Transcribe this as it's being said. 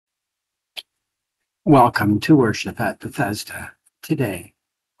Welcome to worship at Bethesda today,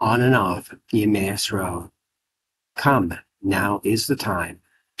 on and off the Emmaus Road. Come, now is the time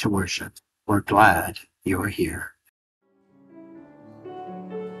to worship. We're glad you're here.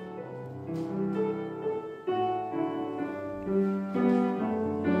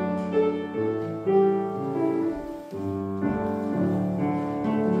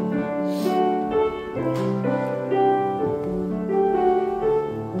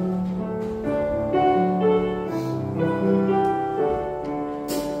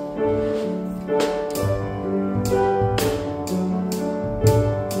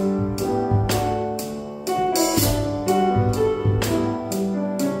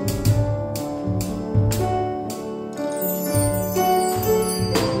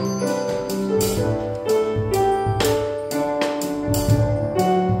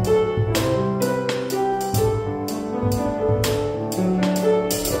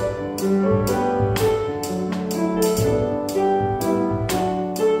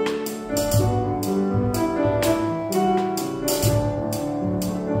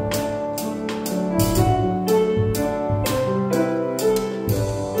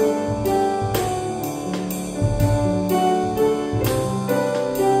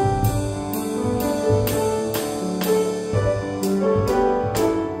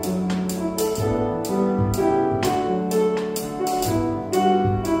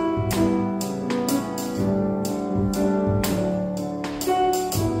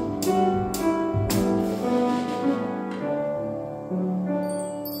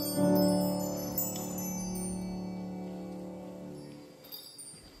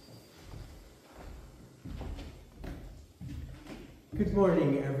 Good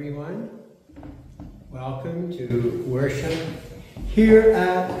morning, everyone. Welcome to worship here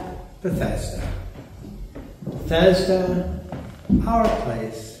at Bethesda. Bethesda, our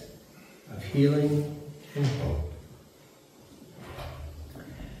place of healing and hope.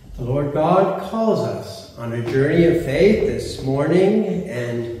 The Lord God calls us on a journey of faith this morning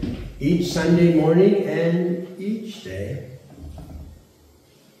and each Sunday morning and each day.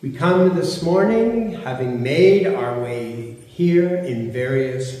 We come this morning having made our way here in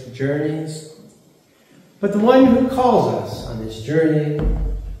various journeys, but the one who calls us on this journey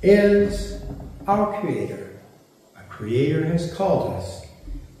is our Creator. Our Creator has called us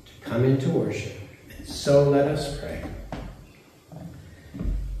to come into worship, and so let us pray.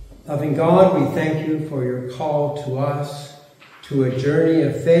 Loving God, we thank you for your call to us, to a journey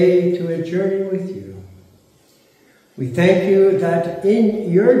of faith, to a journey with you. We thank you that in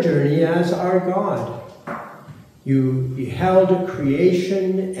your journey as our God, you beheld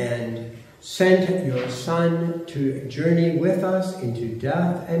creation and sent your Son to journey with us into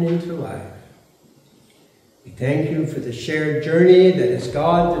death and into life. We thank you for the shared journey that as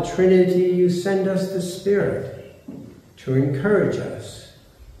God, the Trinity, you send us the Spirit to encourage us,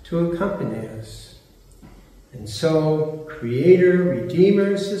 to accompany us. And so, Creator,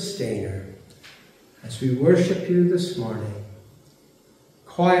 Redeemer, Sustainer, as we worship you this morning,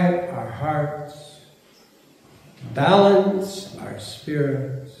 quiet our hearts, balance our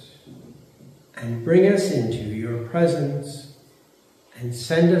spirits, and bring us into your presence and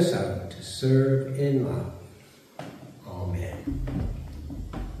send us out to serve in love. Amen.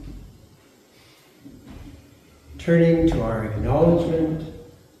 Turning to our acknowledgement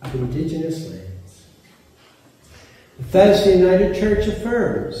of Indigenous lands. The Bethesda United Church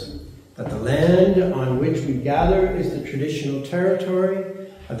affirms that the land on which we gather is the traditional territory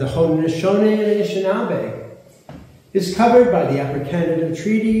of the Haudenosaunee and Anishinaabe, is covered by the Upper Canada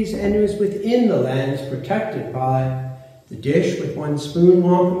Treaties and is within the lands protected by the Dish with One Spoon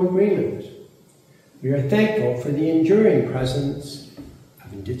Wampum Agreement. We are thankful for the enduring presence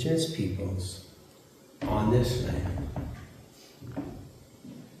of Indigenous peoples on this land.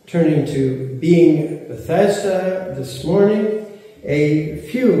 Turning to being Bethesda this morning, a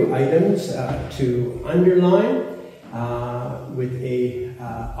few items to underline with a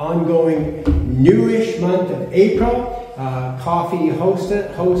ongoing newish month of April. Coffee hosts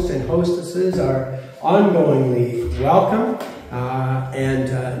and hostesses are ongoingly welcome.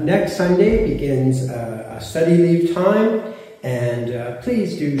 And next Sunday begins a study leave time. And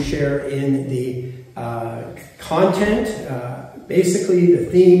please do share in the content. Basically, the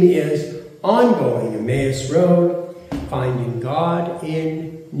theme is ongoing Emmaus Road, finding God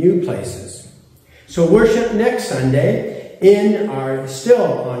in new places. So worship next Sunday in our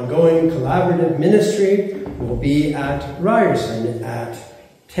still ongoing collaborative ministry will be at Ryerson at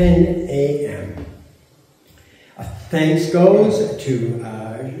 10 a.m. Thanks goes to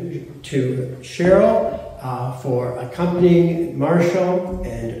Cheryl for accompanying Marshall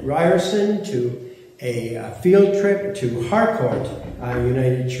and Ryerson to a field trip to Harcourt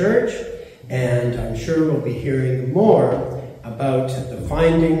United Church, and I'm sure we'll be hearing more about the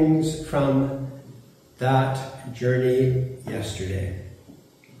findings from that journey yesterday.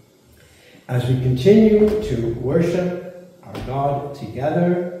 As we continue to worship our God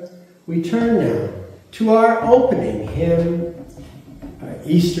together, we turn now to our opening hymn, our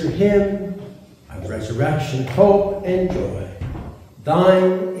Easter hymn of resurrection, hope, and joy.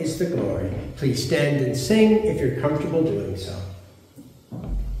 Thine is the glory. Please stand and sing if you're comfortable doing so.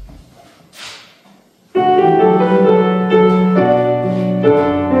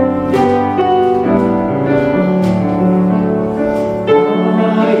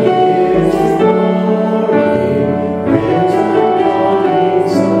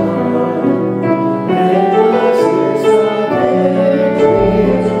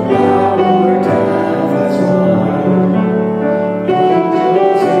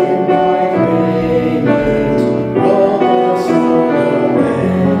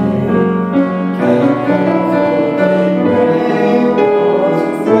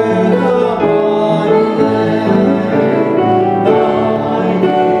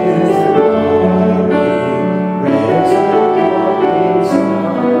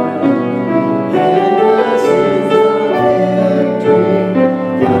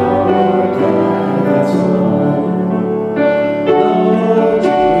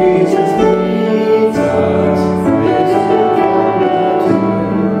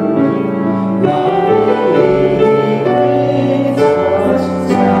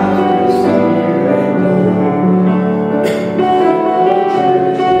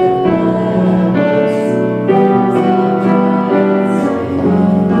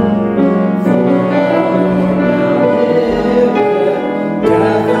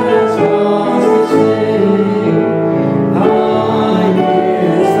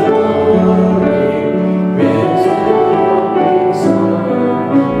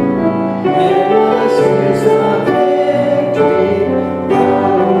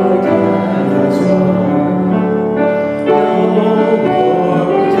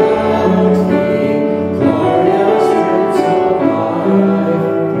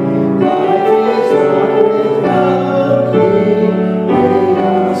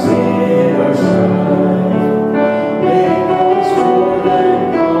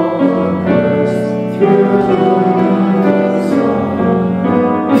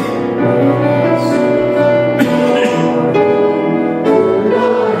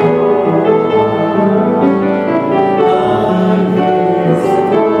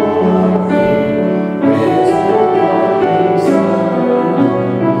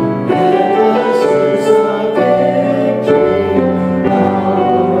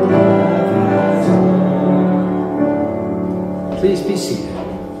 Please be seated.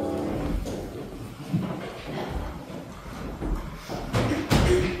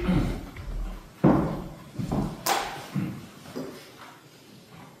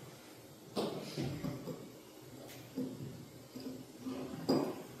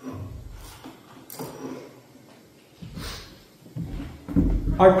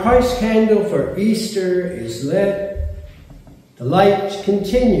 Our Christ candle for Easter is lit. The light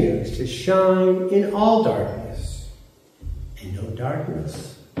continues to shine in all darkness, and no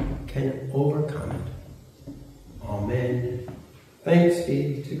darkness can overcome it. Amen. Thanks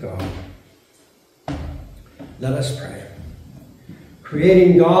be to God. Let us pray.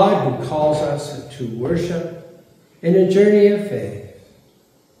 Creating God who calls us to worship in a journey of faith.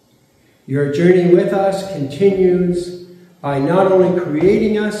 Your journey with us continues by not only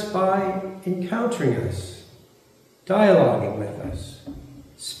creating us, by encountering us, dialoguing with us,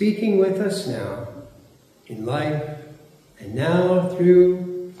 speaking with us now in life, and now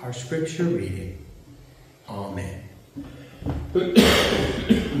through our scripture reading. Amen.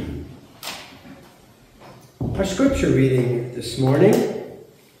 Our scripture reading this morning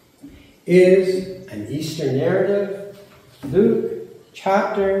is an Easter narrative, Luke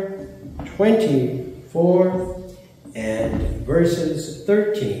chapter 24 and verses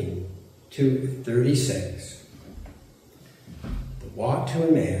 13 to 36. The walk to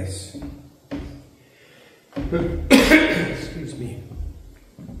Emmaus. Excuse me.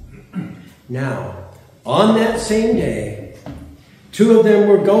 Now, on that same day, two of them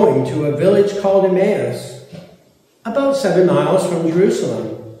were going to a village called Emmaus, about 7 miles from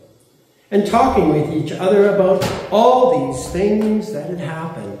Jerusalem, and talking with each other about all these things that had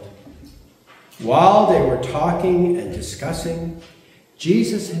happened. While they were talking and discussing,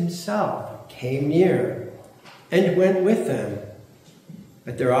 Jesus himself came near and went with them.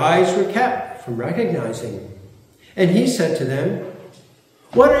 But their eyes were kept from recognizing him. And he said to them,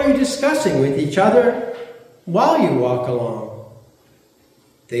 What are you discussing with each other while you walk along?"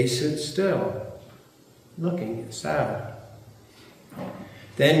 They stood still, looking sad.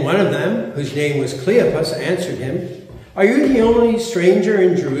 Then one of them, whose name was Cleopas, answered him, "Are you the only stranger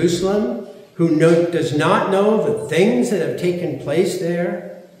in Jerusalem who does not know the things that have taken place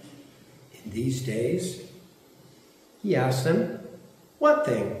there in these days?" He asked them, "What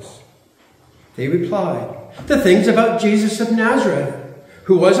things?" They replied, "The things about Jesus of Nazareth,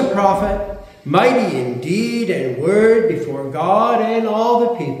 who was a prophet, mighty in deed and word before God and all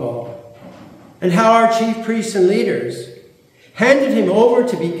the people, and how our chief priests and leaders handed him over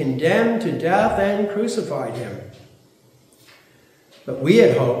to be condemned to death and crucified him. But we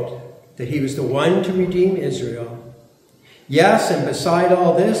had hoped that he was the one to redeem Israel. Yes, and beside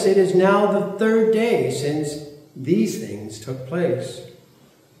all this, it is now the third day since these things took place.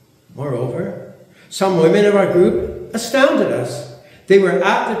 Moreover, some women of our group astounded us. They were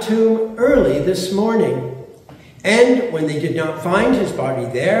at the tomb early this morning, and when they did not find his body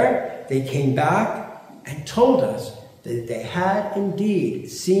there, they came back and told us that they had indeed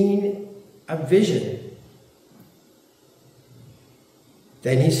seen a vision."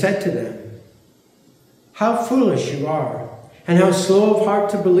 Then he said to them, "How foolish you are, and how slow of heart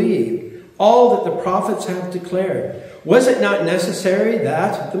to believe all that the prophets have declared. Was it not necessary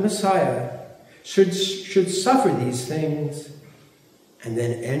that the Messiah should suffer these things and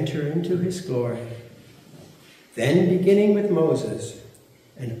then enter into his glory?" Then, beginning with Moses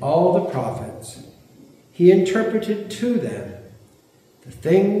and all the prophets, he interpreted to them the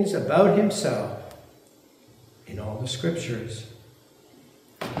things about himself in all the scriptures.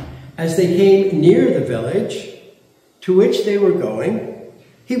 As they came near the village to which they were going,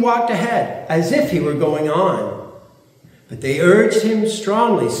 he walked ahead as if he were going on. But they urged him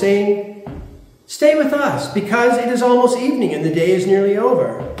strongly, saying, "Stay with us, because it is almost evening and the day is nearly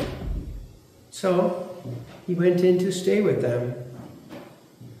over." So he went in to stay with them.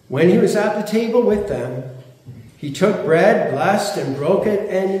 When he was at the table with them, he took bread, blessed and broke it,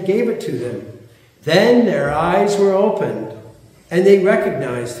 and gave it to them. Then their eyes were opened, and they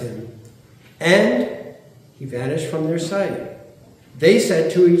recognized him, and he vanished from their sight. They said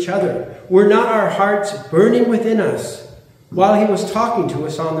to each other, "Were not our hearts burning within us while he was talking to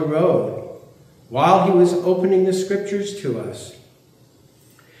us on the road, while he was opening the scriptures to us?"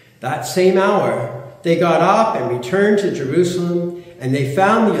 That same hour, they got up and returned to Jerusalem, and they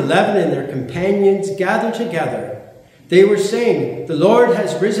found the 11 and their companions gathered together. They were saying, "The Lord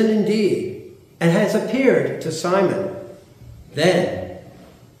has risen indeed, and has appeared to Simon." Then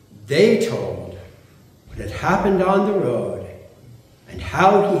they told what had happened on the road, and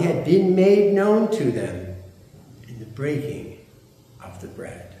how he had been made known to them in the breaking of the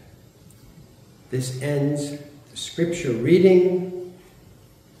bread. This ends the scripture reading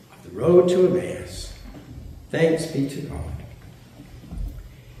of the road to Emmaus. Thanks be to God.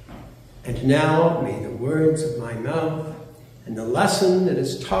 And now may the words of my mouth and the lesson that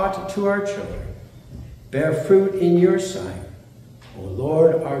is taught to our children bear fruit in your sight. O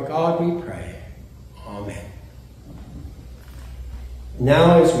Lord our God, we pray. Amen.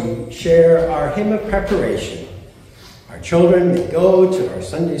 Now, as we share our hymn of preparation, our children may go to our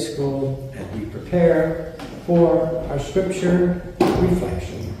Sunday school and we prepare for our scripture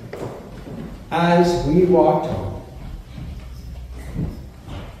reflection as we walked home.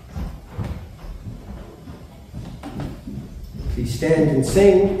 Please stand and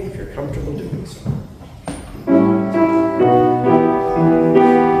sing if you're comfortable doing so.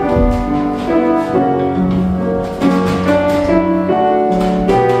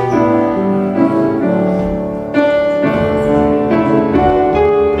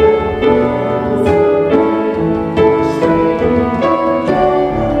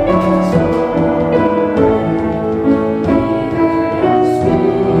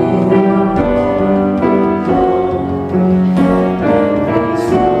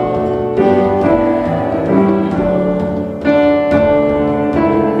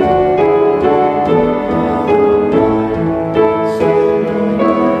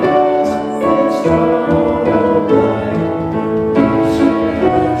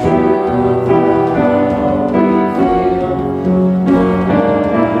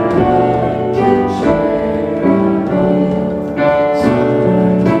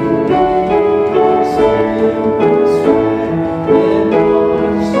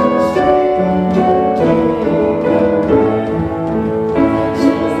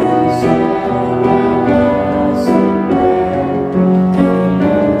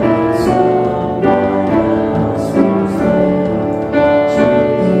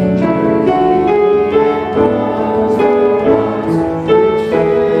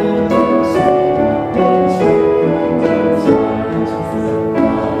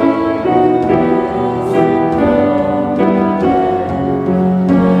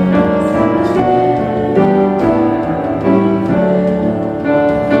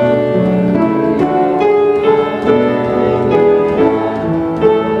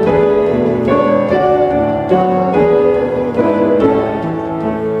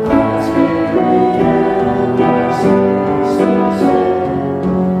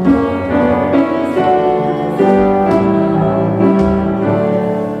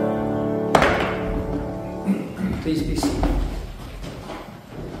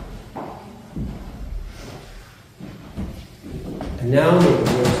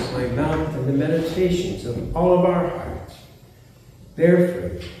 mouth and the meditations of all of our hearts bear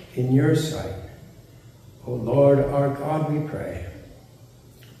fruit in your sight. O Lord our God, we pray.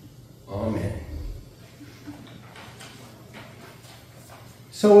 Amen.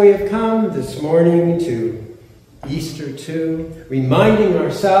 So we have come this morning to Easter 2, reminding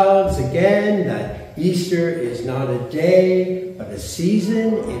ourselves again that Easter is not a day, but a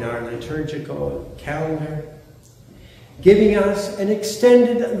season in our liturgical calendar, giving us an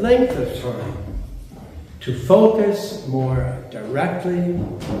extended length of time to focus more directly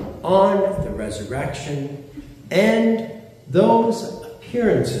on the resurrection and those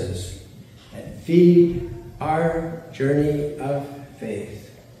appearances that feed our journey of faith.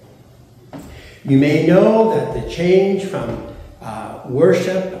 You may know that the change from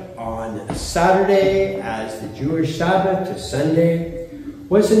worship on Saturday as the Jewish Sabbath to Sunday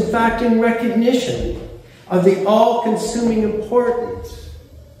was in fact in recognition of the all-consuming importance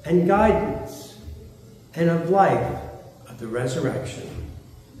and guidance and of life of the resurrection.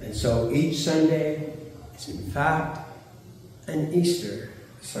 And so each Sunday is in fact an Easter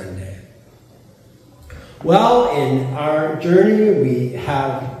Sunday. Well, in our journey we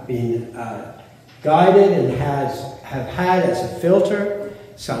have been guided and have had as a filter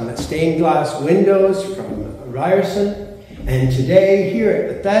some stained glass windows from Ryerson. And today here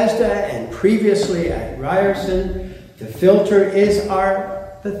at Bethesda and previously at Ryerson, the filter is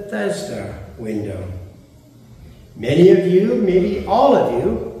our Bethesda window. Many of you, maybe all of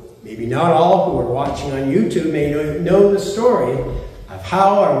you, maybe not all who are watching on YouTube may know the story of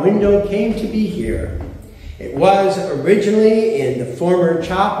how our window came to be here. It was originally in the former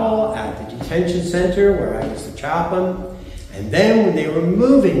chapel at the detention center where I was the chaplain. And then when they were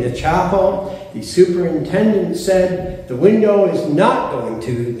moving the chapel, the superintendent said the window is not going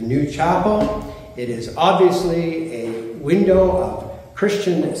to the new chapel. It is obviously a window of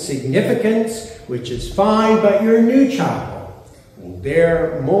Christian significance, which is fine, but your new chapel will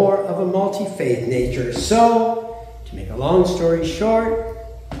bear more of a multi-faith nature. So, to make a long story short,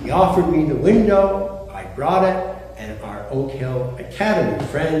 he offered me the window. I brought it, and our Oak Hill Academy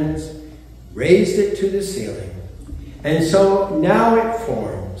friends raised it to the ceiling. And so now it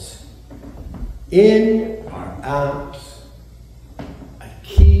forms in our apse a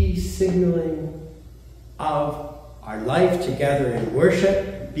key signaling of our life together in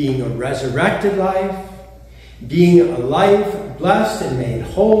worship, being a resurrected life, being a life blessed and made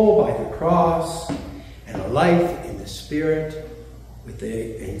whole by the cross, and a life in the Spirit with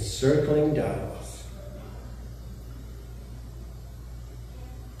the encircling doves.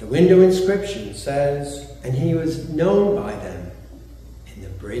 The window inscription says, "And he was known by them in the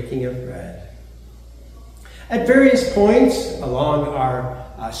breaking of bread." At various points along our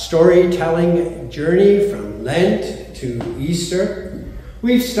storytelling journey from Lent to Easter,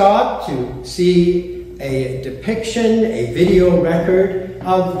 we've stopped to see a depiction, a video record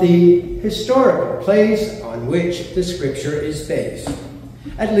of the historical place on which the scripture is based,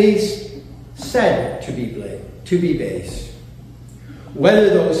 at least said to be based. Whether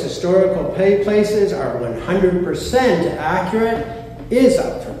those historical places are 100% accurate is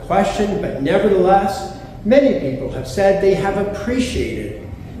up for question, but nevertheless, many people have said they have appreciated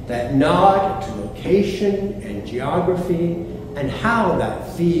that nod to location and geography and how that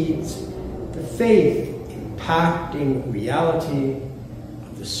feeds the faith-impacting reality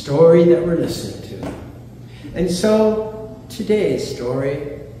of the story that we're listening to. And so, today's story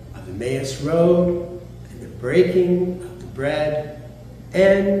of the Emmaus Road and the breaking of the bread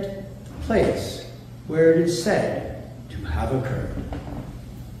and the place where it is said to have occurred.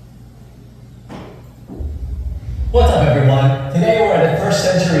 What's up, everyone? Today we're at a first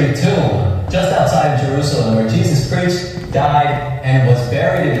century tomb just outside Jerusalem where Jesus preached, died, and was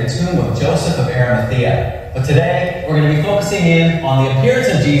buried in the tomb of Joseph of Arimathea. But today we're going to be focusing in on the appearance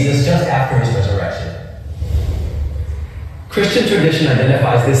of Jesus just after his resurrection. Christian tradition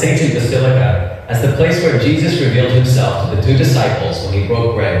identifies this ancient basilica as the place where Jesus revealed himself to the 2 disciples when he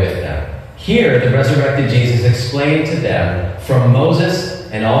broke bread with them. Here, the resurrected Jesus explained to them from Moses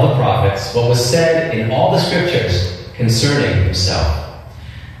and all the prophets what was said in all the scriptures concerning himself.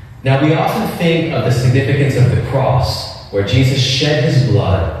 Now, we often think of the significance of the cross, where Jesus shed his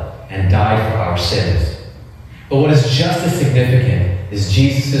blood and died for our sins. But what is just as significant is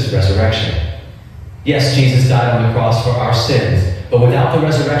Jesus' resurrection. Yes, Jesus died on the cross for our sins, but without the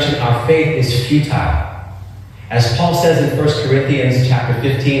resurrection, our faith is futile. As Paul says in 1 Corinthians chapter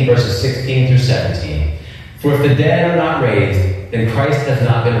 15, verses 16 through 17, "For if the dead are not raised, then Christ has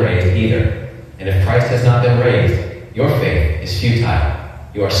not been raised either. And if Christ has not been raised, your faith is futile.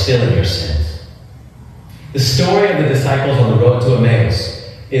 You are still in your sins." The story of the disciples on the road to Emmaus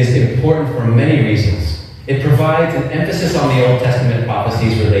is important for many reasons. It provides an emphasis on the Old Testament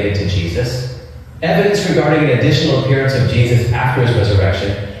prophecies related to Jesus, evidence regarding an additional appearance of Jesus after his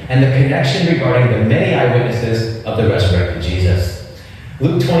resurrection, and the connection regarding the many eyewitnesses of the resurrected Jesus.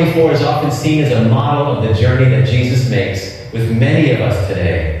 Luke 24 is often seen as a model of the journey that Jesus makes with many of us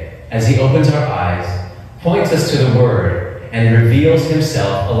today, as he opens our eyes, points us to the Word, and reveals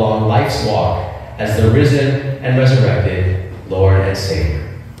himself along life's walk as the risen and resurrected Lord and Savior.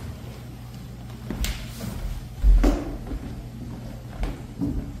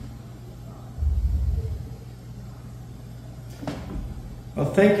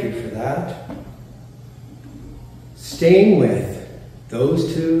 Well, thank you for that. Staying with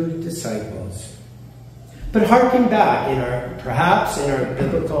those two disciples. But harking back perhaps in our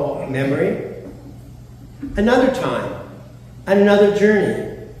biblical memory, another time, and another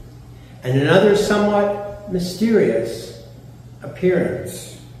journey, and another somewhat mysterious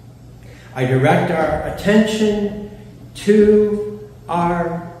appearance. I direct our attention to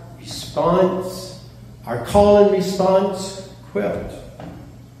our response, our call and response quilt.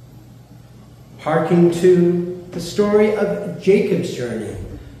 Harking to the story of Jacob's journey,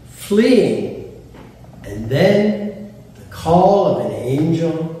 fleeing, and then the call of an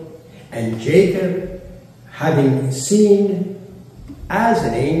angel, and Jacob, having seen as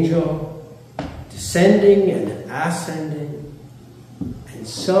an angel, descending and ascending, and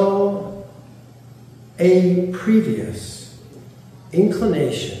so a previous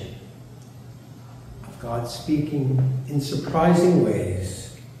inclination of God speaking in surprising ways,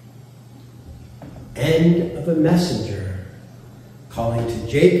 and of a messenger calling to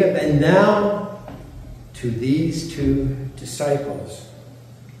Jacob and now to these two disciples.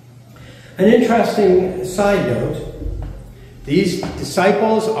 An interesting side note, these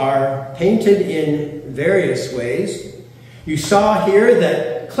disciples are painted in various ways. You saw here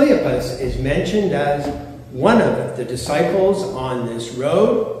that Cleopas is mentioned as one of the disciples on this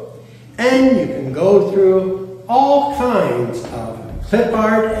road, and you can go through all kinds of clip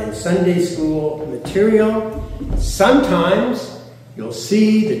art and Sunday school material. Sometimes you'll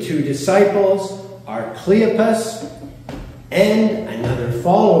see the two disciples are Cleopas and another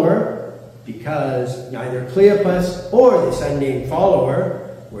follower, because neither Cleopas or this unnamed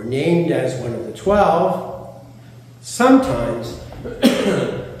follower were named as one of the 12. Sometimes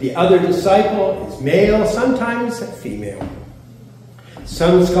the other disciple is male, sometimes female.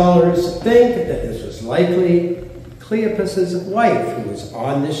 Some scholars think that this was likely Cleopas's wife who was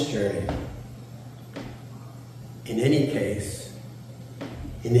on this journey. In any case,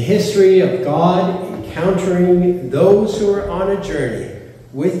 in the history of God encountering those who are on a journey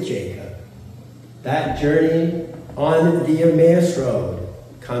with Jacob, that journey on the Emmaus road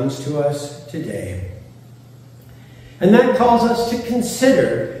comes to us today. And that calls us to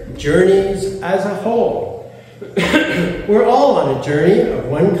consider journeys as a whole. We're all on a journey of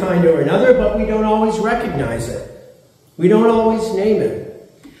one kind or another, but we don't always recognize it. We don't always name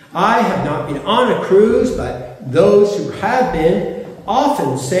it. I have not been on a cruise, but those who have been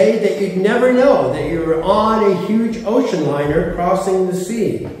often say that you'd never know that you were on a huge ocean liner crossing the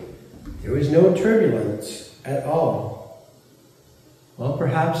sea. There was no turbulence at all. Well,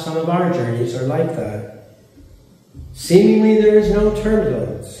 perhaps some of our journeys are like that. Seemingly there is no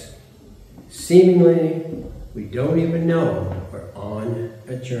turbulence. Seemingly we don't even know we're on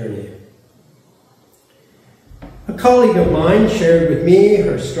a journey. A colleague of mine shared with me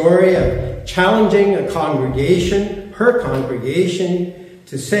her story of challenging her congregation,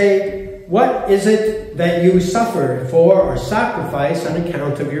 to say, what is it that you suffer for or sacrifice on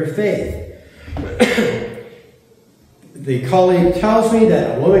account of your faith? The colleague tells me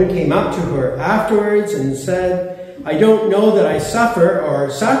that a woman came up to her afterwards and said, I don't know that I suffer or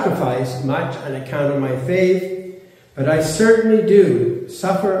sacrifice much on account of my faith, but I certainly do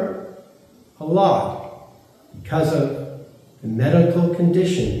suffer a lot because of the medical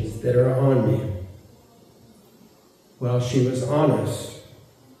conditions that are on me. Well, she was honest,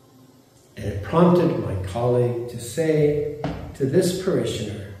 and it prompted my colleague to say to this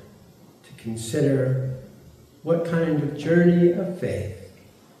parishioner to consider what kind of journey of faith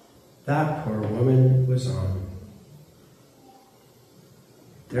that poor woman was on.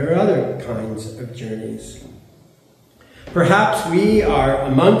 There are other kinds of journeys. Perhaps we are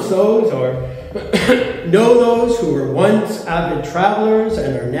amongst those or know those who were once avid travelers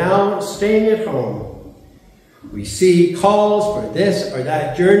and are now staying at home. We see calls for this or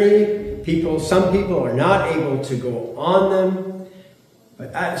that journey. Some people are not able to go on them,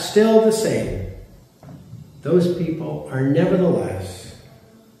 but still the same. Those people are nevertheless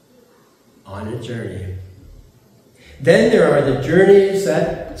on a journey. Then there are the journeys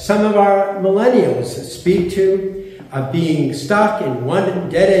that some of our millennials speak to, of being stuck in one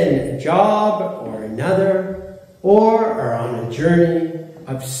dead-end job or another, or are on a journey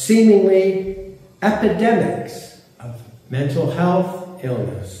of seemingly epidemics of mental health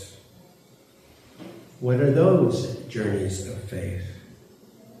illness. What are those journeys of faith?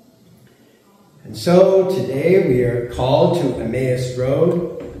 And so today we are called to Emmaus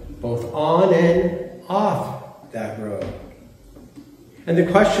Road, both on and off that road. And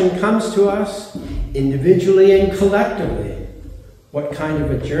the question comes to us individually and collectively. What kind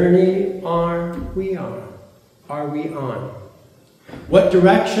of a journey are we on? What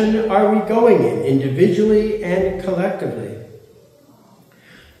direction are we going in, individually and collectively?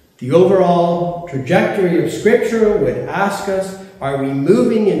 The overall trajectory of Scripture would ask us, are we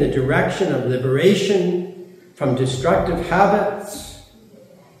moving in the direction of liberation from destructive habits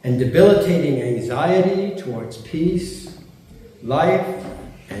and debilitating anxiety towards peace, life,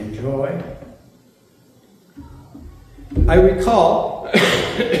 and joy? I recall,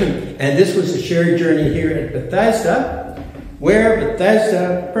 and this was a shared journey here at Bethesda, where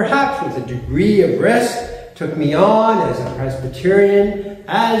Bethesda, perhaps with a degree of risk, took me on as a Presbyterian,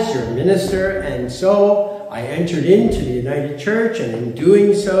 as your minister, and so I entered into the United Church, and in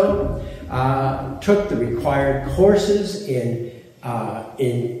doing so, took the required courses in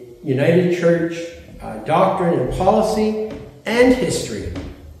United Church doctrine and policy and history.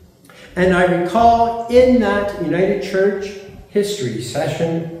 And I recall in that United Church history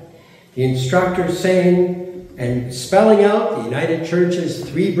session, the instructor saying and spelling out the United Church's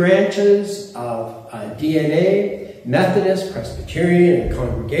 3 branches of DNA, Methodist, Presbyterian, and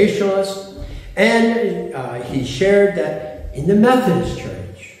Congregationalist. And he shared that in the Methodist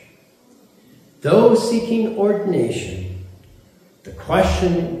Church, those seeking ordination, the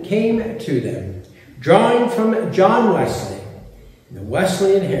question came to them, drawing from John Wesley, the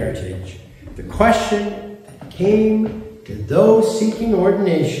Wesleyan heritage, the question that came to those seeking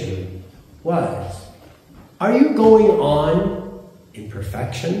ordination was, are you going on in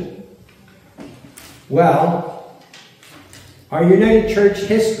perfection? Well, our United Church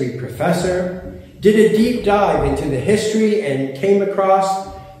history professor did a deep dive into the history and came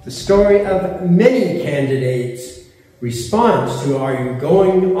across the story of many candidates' response to are you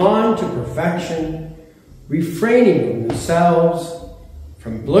going on to perfection, refraining themselves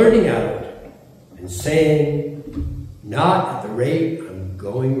from blurting out and saying, not at the rate I'm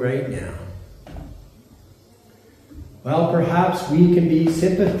going right now. Well, perhaps we can be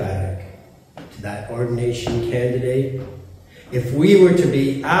sympathetic to that ordination candidate. If we were to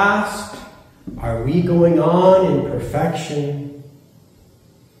be asked, are we going on in perfection?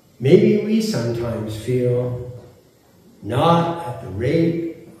 Maybe we sometimes feel, not at the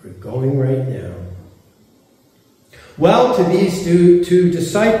rate we're going right now. Well, to these two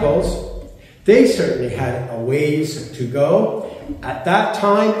disciples, they certainly had a ways to go. At that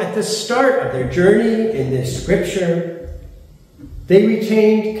time, at the start of their journey in this scripture, they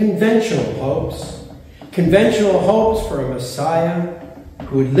retained conventional hopes for a Messiah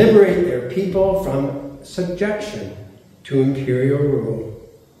who would liberate their people from subjection to imperial rule,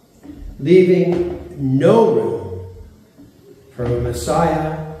 leaving no room for a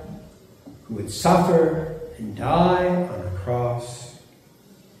Messiah who would suffer and die on a cross,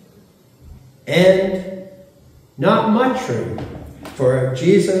 and not much room for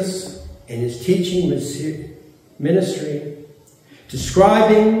Jesus in his teaching ministry,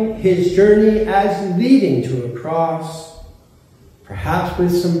 describing his journey as leading to a cross, perhaps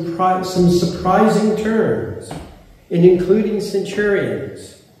with some surprising turns in including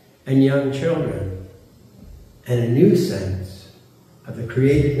centurions and young children, and a new sense of the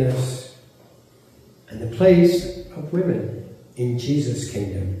createdness and the place of women in Jesus'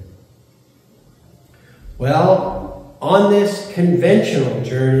 kingdom. Well, on this conventional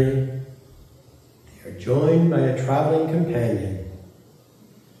journey, they are joined by a traveling companion.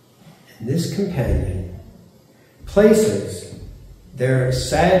 And this companion places their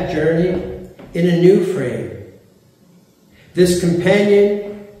sad journey in a new frame. This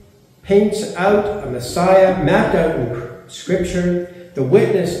companion paints out a Messiah mapped out in Scripture, the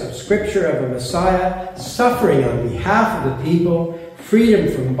witness of Scripture of a Messiah suffering on behalf of the people,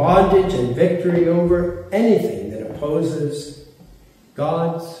 freedom from bondage and victory over anything that opposes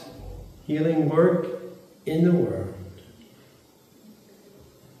God's healing work in the world.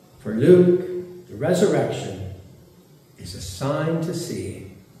 For Luke, the resurrection is a sign to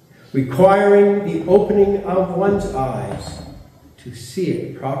see, requiring the opening of one's eyes to see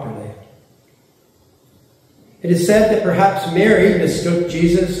it properly. It is said that perhaps Mary mistook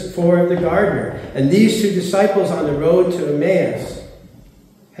Jesus for the gardener, and these two disciples on the road to Emmaus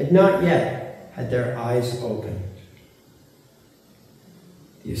had not yet had their eyes opened.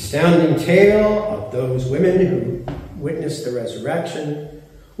 The astounding tale of those women who witnessed the resurrection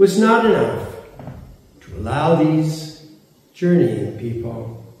was not enough to allow these journeying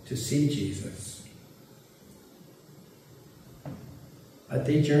people to see Jesus. But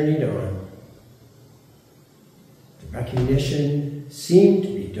they journeyed on. The recognition seemed to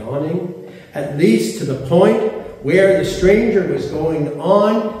be dawning, at least to the point where the stranger was going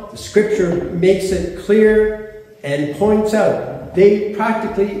on. The scripture makes it clear and points out they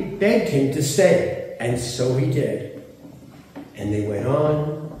practically begged him to stay, and so he did. And they went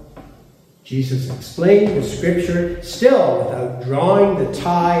on. Jesus explained the scripture, still without drawing the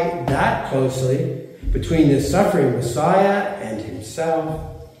tie that closely between the suffering Messiah and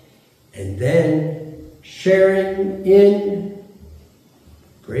himself, and then sharing in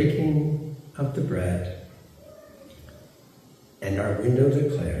breaking of the bread. And our window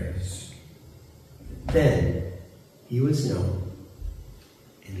declares, then he was known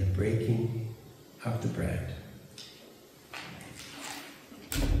in the breaking of the bread.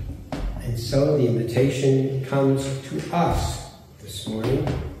 And so the invitation comes to us this morning.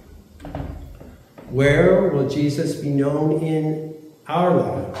 Where will Jesus be known in our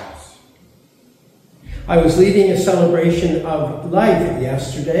lives? I was leading a celebration of life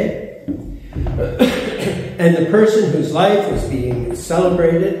yesterday, and the person whose life was being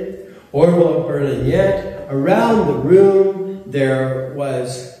celebrated, Orville Berlin-Yet, around the room there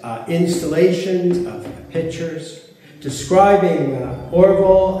was installations of pictures describing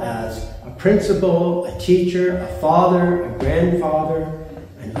Orville as a principal, a teacher, a father, a grandfather,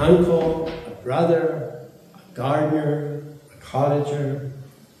 an uncle, a brother, a gardener, a cottager.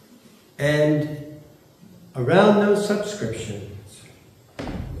 And around those subscriptions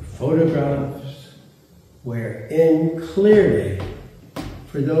were photographs wherein clearly,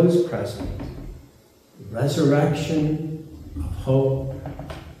 for those present, the resurrection of hope,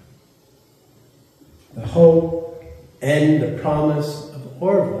 the hope and the promise of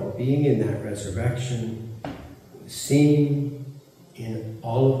Orville being in that resurrection was seen in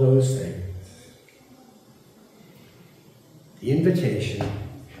all of those things. The invitation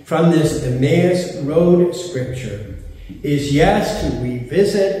from this Emmaus Road scripture is, yes, to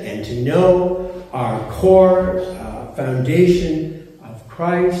revisit and to know our core foundation of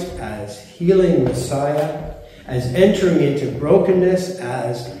Christ as healing Messiah, as entering into brokenness,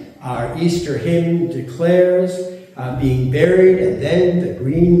 as our Easter hymn declares, being buried, and then the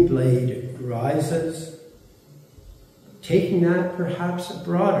green blade rises. Taking that perhaps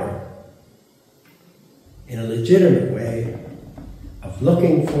broader, in a legitimate way, of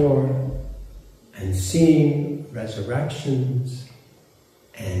looking for and seeing resurrections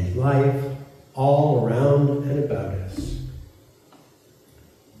and life all around and about us.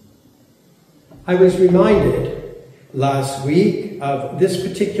 I was reminded last week of this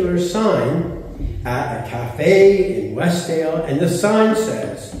particular sign at a cafe in Westdale, and the sign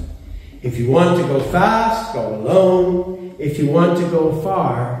says, if you want to go fast, go alone. If you want to go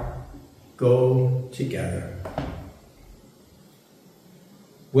far, go together.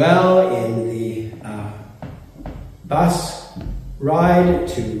 Well, in the bus ride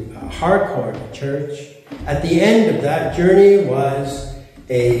to Harcourt Church, at the end of that journey was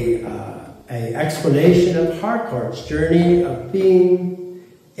an explanation of Harcourt's journey of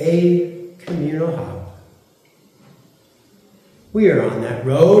being a communal hub. We are on that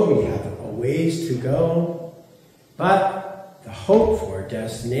road, we have a ways to go, but the hope for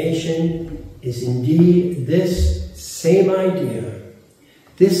destination is indeed this same idea,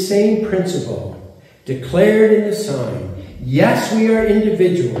 this same principle declared in the sign. Yes, we are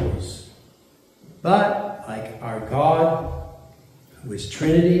individuals, but like our God, who is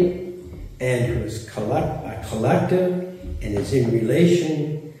Trinity and who is a collective and is in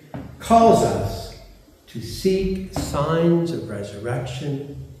relation, calls us to seek signs of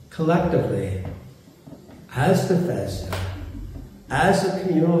resurrection collectively as Bethesda, as a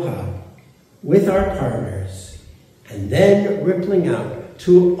communal hub, with our partners, and then rippling out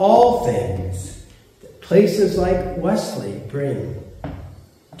to all things that places like Wesley bring,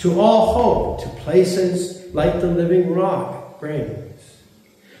 to all hope, to places like the Living Rock brings,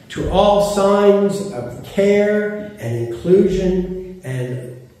 to all signs of care and inclusion and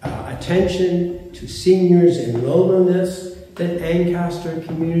attention to seniors in loneliness that Ancaster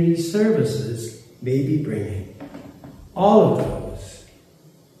Community Services may be bringing. All of those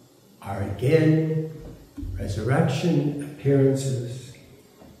are again resurrection appearances,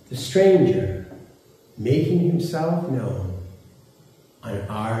 the stranger making himself known on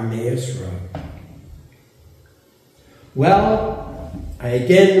our Emmaus road. Well, I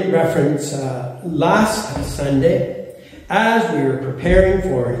again reference last Sunday. As we were preparing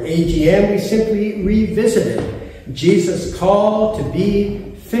for an AGM, we simply revisited Jesus' call to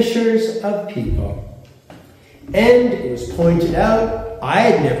be fishers of people. And it was pointed out, I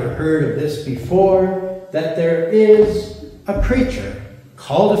had never heard of this before, that there is a creature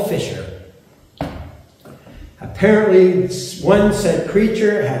called a fisher. Apparently, one said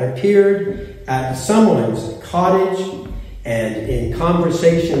creature had appeared at someone's cottage, and in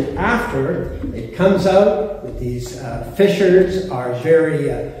conversation after, it comes out that these fishers are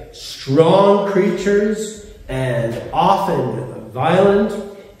very strong creatures and often violent,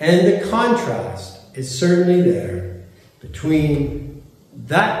 and the contrast is certainly there between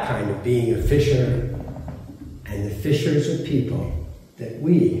that kind of being a fisher and the fishers of people that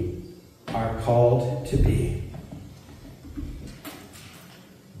we are called to be.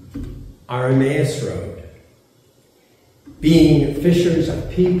 Our Emmaus road, being fishers of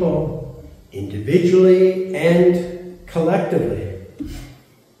people individually and collectively.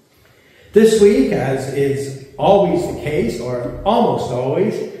 This week, as is always the case, or almost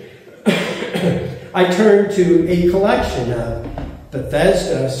always, I turned to a collection of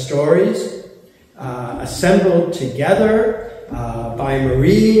Bethesda stories assembled together by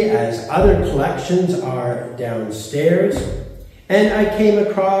Marie as other collections are downstairs, and I came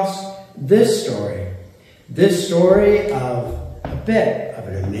across this story of a bit of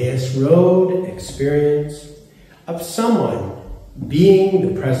an Emmaus Road experience of someone being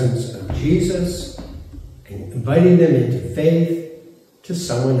the presence of Jesus and inviting them into faith to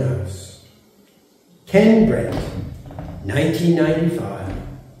someone else. Ken Brent, 1995.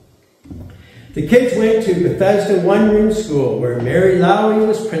 The kids went to Bethesda one-room school where Mary Lowry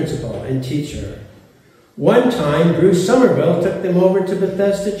was principal and teacher. One time, Bruce Somerville took them over to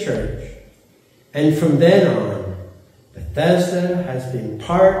Bethesda Church. And from then on, Bethesda has been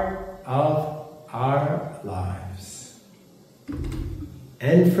part of our lives.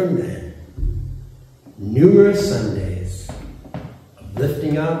 And from then, numerous Sundays of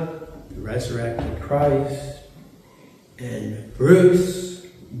lifting up the resurrected Christ, and Bruce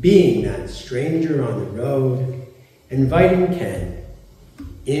being that stranger on the road, inviting Ken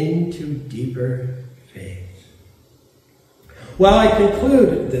into deeper faith. Well, I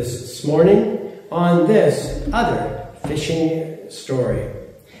conclude this morning on this other fishing story.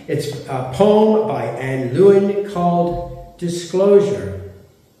 It's a poem by Anne Lewin called Disclosure.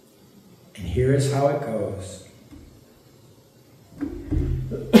 And here is how it goes.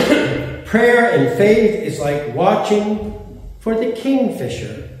 Prayer and faith is like watching for the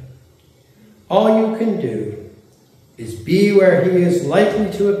kingfisher. All you can do is be where he is likely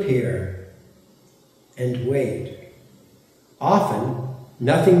to appear and wait. Often,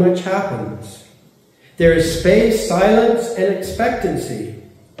 nothing much happens. There is space, silence, and expectancy.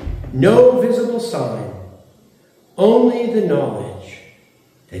 No visible sign. Only the knowledge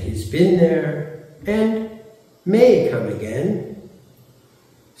that he's been there and may come again.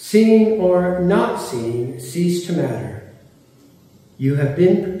 Seeing or not seeing cease to matter. You have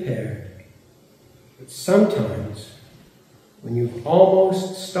been prepared. But sometimes, when you've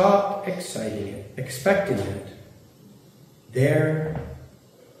almost stopped expecting it, there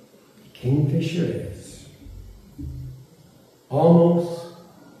the kingfisher is. Almost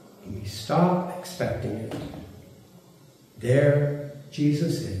when you stop expecting it, there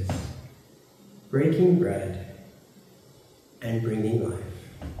Jesus is, breaking bread and bringing life.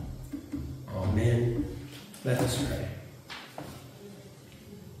 Amen. Let us pray.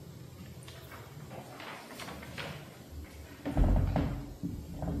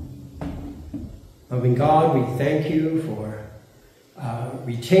 Loving God, we thank you for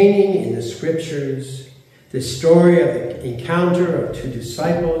retaining in the scriptures this story of the encounter of two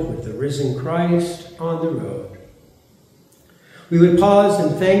disciples with the risen Christ on the road. We would pause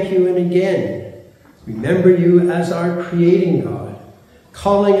and thank you and again remember you as our creating God,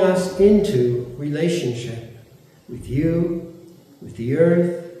 calling us into relationship with you, with the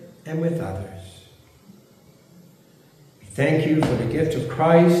earth, and with others. We thank you for the gift of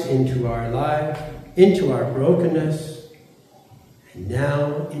Christ into our life, into our brokenness, and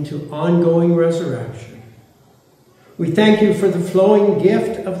now into ongoing resurrection. We thank you for the flowing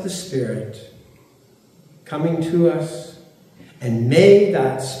gift of the Spirit coming to us, and may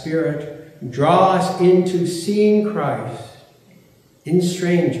that Spirit draw us into seeing Christ in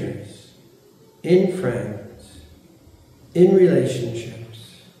strangers, in friends, in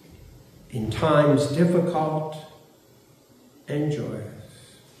relationships, in times difficult and joyous.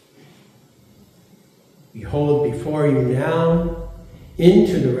 We hold before you now,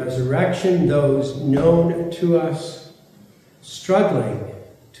 into the resurrection, those known to us, struggling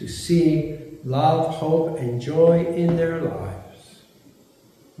to see love, hope, and joy in their lives.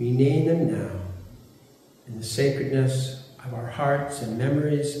 We name them now in the sacredness of our hearts and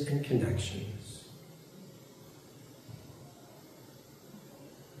memories and connections.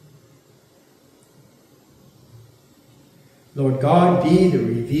 Lord God, be the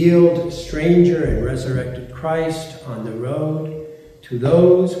revealed stranger and resurrected Christ on the road to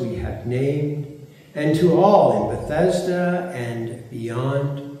those we have named, and to all in Bethesda and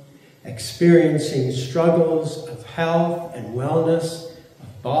beyond, experiencing struggles of health and wellness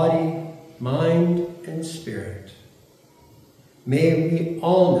of body, mind, and spirit. May we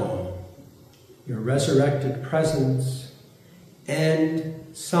all know your resurrected presence and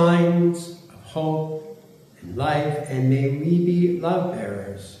signs of hope and life, and may we be love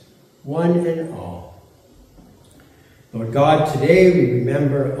bearers, one and all. Lord God, today we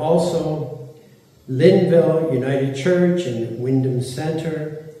remember also Linville United Church and Wyndham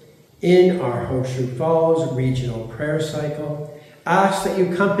Center in our Horseshoe Falls regional prayer cycle. Ask that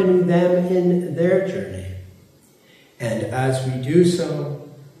you accompany them in their journey. And as we do so,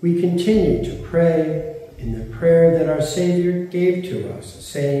 we continue to pray in the prayer that our Savior gave to us,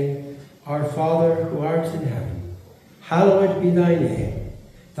 saying, Our Father who art in heaven, hallowed be thy name.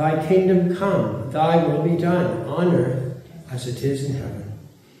 Thy kingdom come, thy will be done on earth as it is in heaven.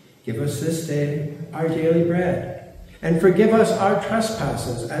 Give us this day our daily bread, and forgive us our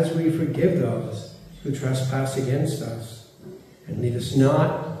trespasses as we forgive those who trespass against us. And lead us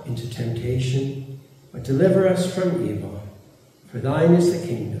not into temptation, but deliver us from evil. For thine is the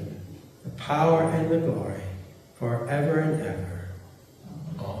kingdom, the power, and the glory, forever and ever.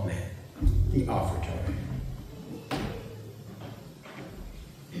 Amen. The offertory.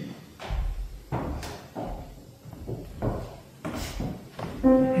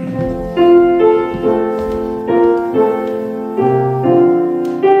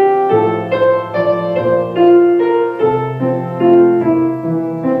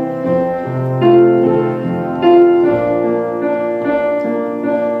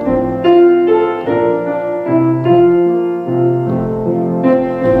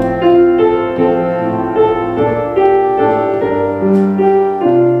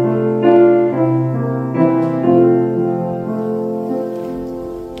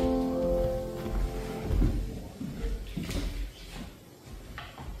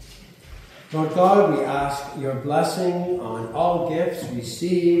 Lord God, we ask your blessing on all gifts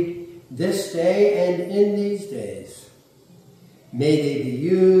received this day and in these days. May they be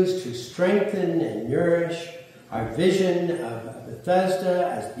used to strengthen and nourish our vision of Bethesda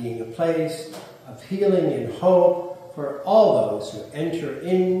as being a place of healing and hope for all those who enter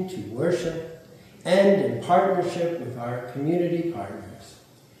into worship and in partnership with our community partners.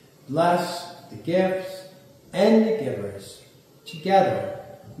 Bless the gifts and the givers. Together,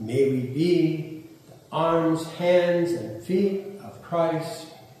 may we be the arms, hands, and feet of Christ,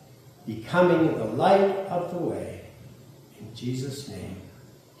 becoming the light of the way. In Jesus' name,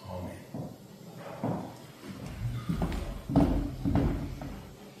 amen.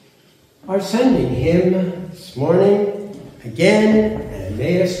 Our sending hymn this morning, again, an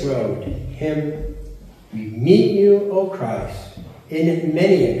Emmaus Road hymn. We meet you, O Christ, in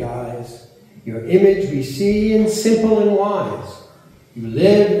many a guise. Your image we see in simple and wise. You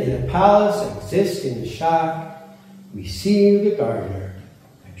live in a palace, exist in a shack. We see you, the gardener,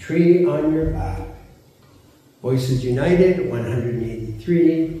 a tree on your back. Voices United,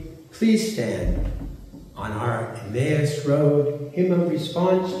 183. Please stand on our Emmaus Road Hymn of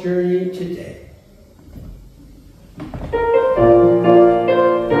Response journey today.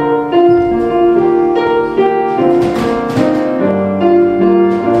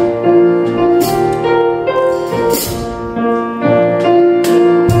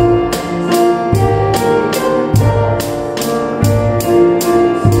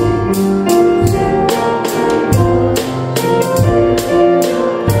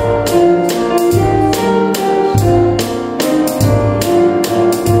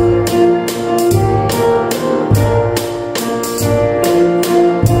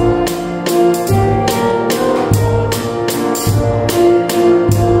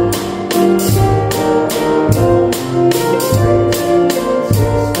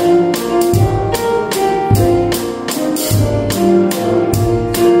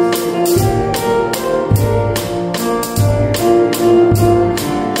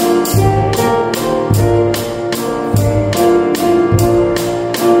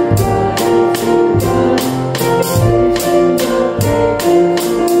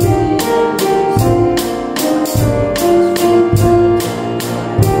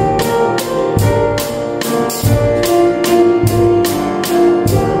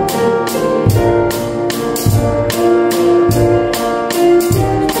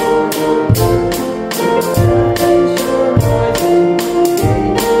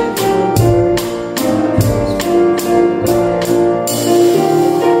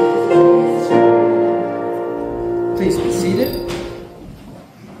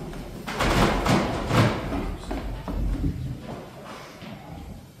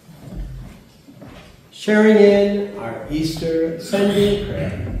 sharing in our Easter Sunday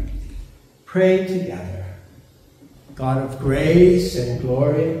prayer. Pray together. God of grace and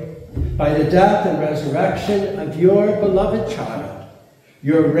glory, by the death and resurrection of your beloved child,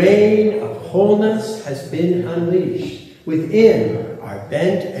 your reign of wholeness has been unleashed within our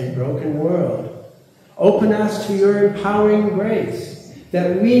bent and broken world. Open us to your empowering grace,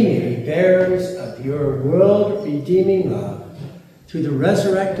 that we may be bearers of your world-redeeming love, through the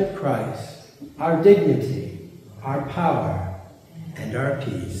resurrected Christ, our dignity, our power, and our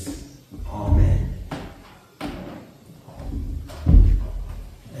peace. Amen.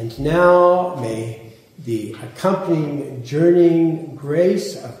 And now may the accompanying journeying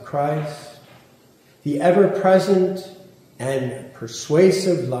grace of Christ, the ever-present and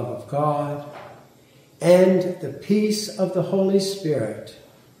persuasive love of God, and the peace of the Holy Spirit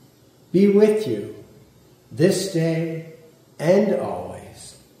be with you this day and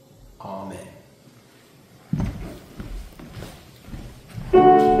always. Amen.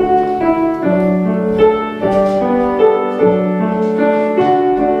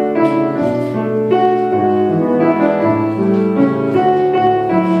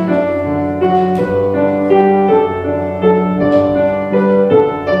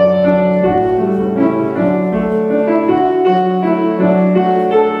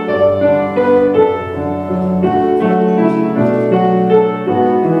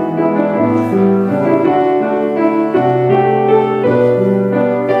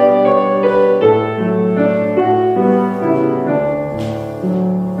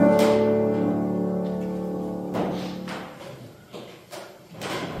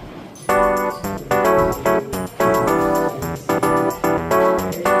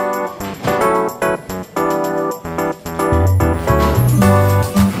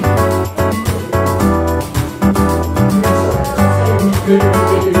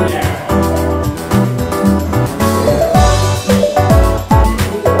 Good.